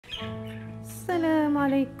Assalamu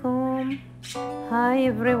alaikum. Hi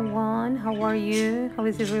everyone, how are you? How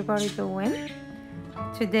is everybody doing?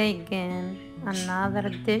 Today again, another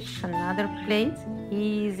dish, another plate,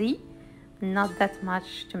 easy, not that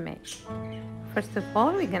much to make. First of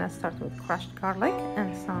all, we're gonna start with crushed garlic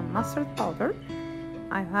and some mustard powder.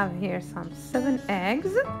 I have here some 7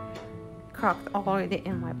 eggs cracked already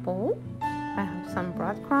in my bowl. I have some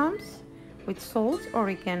breadcrumbs with salt,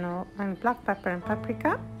 oregano, and black pepper and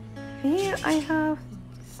paprika. Here I have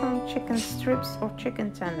some chicken strips or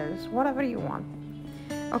chicken tenders, whatever you want.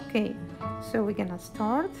 Okay, so we're gonna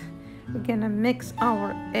start. We're gonna mix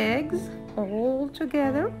our eggs all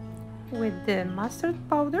together with the mustard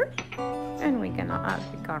powder, and we're gonna add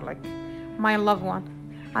the garlic. My loved one,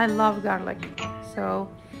 I love garlic. So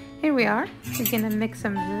here we are. We're gonna mix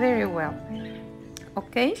them very well.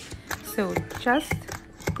 Okay, so just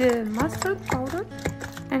the mustard powder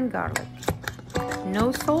and garlic.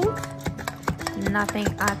 No salt, nothing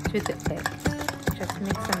add to the egg. Just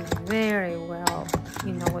mix them very well.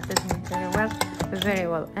 You know what this means, very well? Very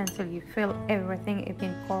well, until you feel everything is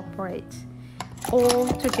incorporate all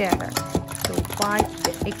together. So white,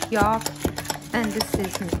 the egg yolk, and the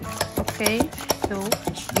seasoning. Okay, so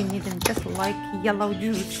you need them just like yellow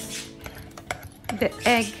juice. The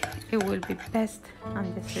egg, it will be best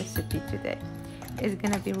on this recipe today. It's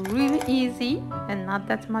gonna be really easy and not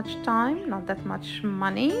that much time, not that much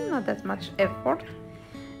money, not that much effort,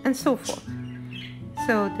 and so forth.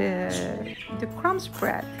 So the crumbs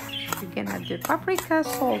bread, you're gonna do paprika,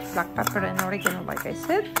 salt, black pepper, and oregano, like I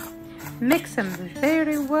said. Mix them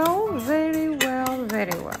very well, very well,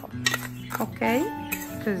 very well. Okay,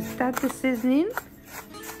 because that's the seasoning.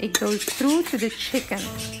 It goes through to the chicken.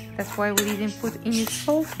 That's why we didn't put any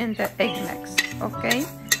salt in the egg mix. Okay.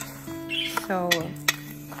 So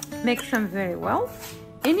mix them very well.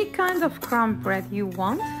 Any kind of crumb bread you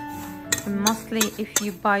want, mostly if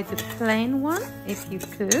you buy the plain one, if you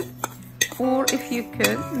could, or if you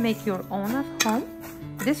could make your own at home.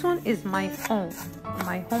 This one is my own,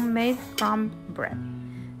 my homemade crumb bread.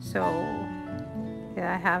 So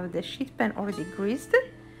I have the sheet pan already greased.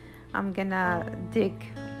 I'm gonna dig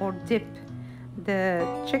or dip the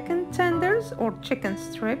chicken tenders or chicken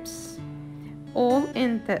strips all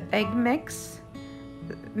in the egg mix.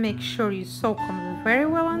 Make sure you soak them very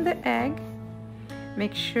well on the egg.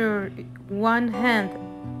 Make sure one hand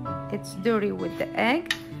it's dirty with the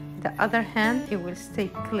egg, the other hand it will stay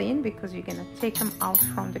clean because you're gonna take them out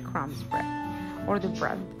from the crumbs bread or the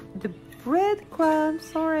bread crumbs.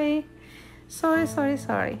 Sorry. So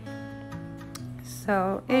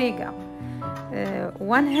here you go.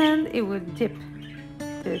 One hand it will dip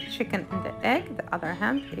the chicken in the egg, the other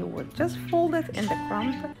hand it will just fold it in the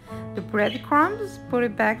breadcrumbs, put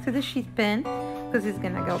it back to the sheet pan because it's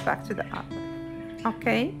gonna go back to the oven.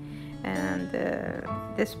 Okay, and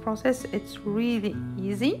this process, it's really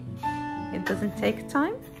easy. It doesn't take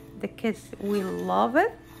time. The kids will love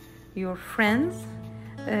it. Your friends,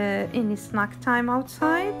 any snack time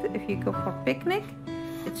outside, if you go for picnic,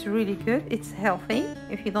 it's really good. It's healthy.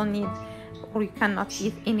 If you don't need or you cannot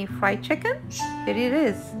eat any fried chicken, there it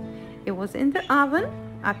is. It was in the oven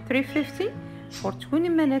at 350 for 20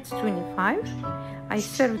 minutes, 25. I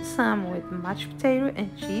served some with mashed potato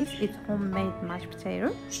and cheese. It's homemade mashed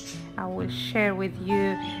potato. I will share with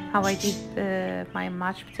you how I did my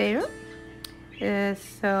mashed potato. The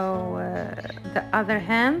other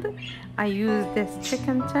hand, I used this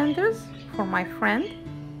chicken tenders for my friend.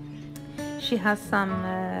 She has some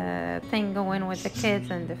thing going with the kids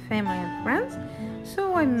and the family and friends,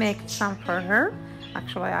 so I made some for her.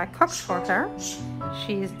 Actually, I cooked for her.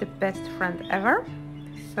 She is the best friend ever.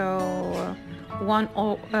 So one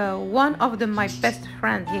of my best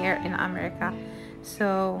friend here in America.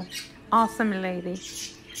 So awesome lady.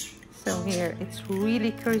 So here it's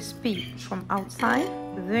really crispy from outside,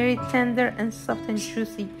 very tender and soft and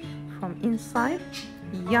juicy from inside.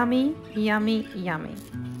 Yummy, yummy, yummy.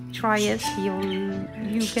 Try it.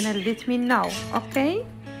 You're gonna let me know, okay?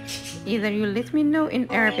 Either you let me know in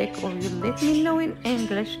Arabic or you let me know in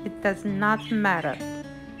English. It does not matter.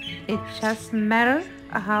 It just matters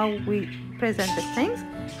how we present the things,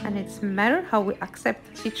 and it's matter how we accept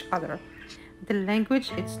each other. The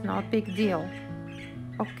language, it's not big deal.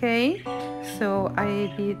 Okay, so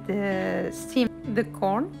I did steam the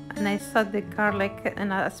corn and I saute the garlic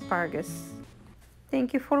and asparagus.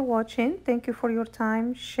 Thank you for watching. Thank you for your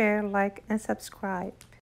time. Share, like, and subscribe.